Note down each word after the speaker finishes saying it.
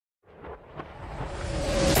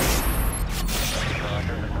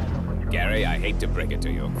Gary, I hate to break it to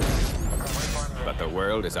you, but the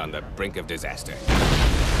world is on the brink of disaster.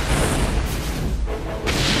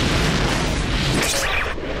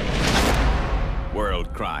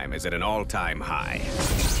 World crime is at an all-time high.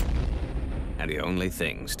 And the only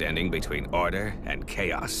thing standing between order and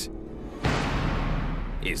chaos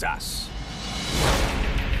is us.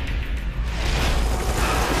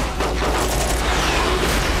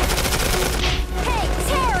 Hey,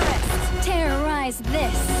 terrorists! Terrorize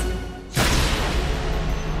this!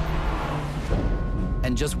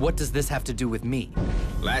 And just what does this have to do with me?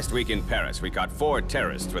 Last week in Paris, we caught 4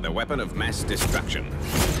 terrorists with a weapon of mass destruction.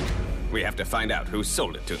 We have to find out who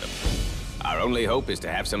sold it to them. Our only hope is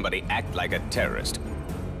to have somebody act like a terrorist.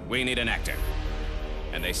 We need an actor.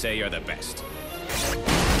 And they say you're the best.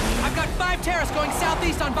 I've got 5 terrorists going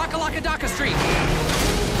southeast on Bakalakadaka Street.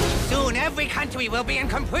 Soon every country will be in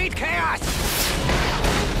complete chaos.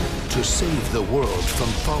 To save the world from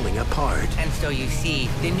falling apart. And so you see,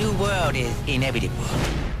 the new world is inevitable.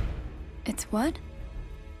 It's what?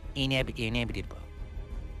 Inevitable.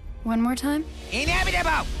 One more time?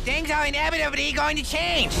 Inevitable! Things are inevitably going to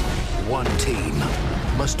change. One team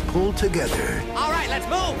must pull together. All right, let's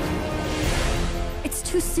move! It's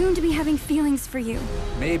too soon to be having feelings for you.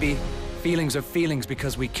 Maybe. Feelings are feelings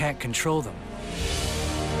because we can't control them.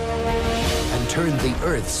 And turn the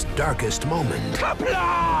Earth's darkest moment.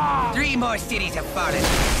 3 more cities have fallen.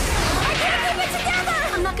 I can't keep it together!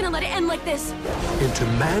 I'm not gonna let it end like this. Into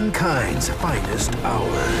mankind's finest hour.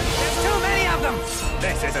 There's too many of them!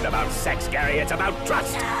 This isn't about sex, Gary. It's about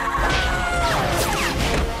trust.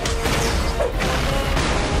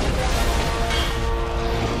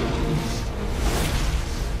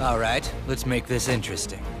 All right, let's make this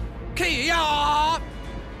interesting. Kia!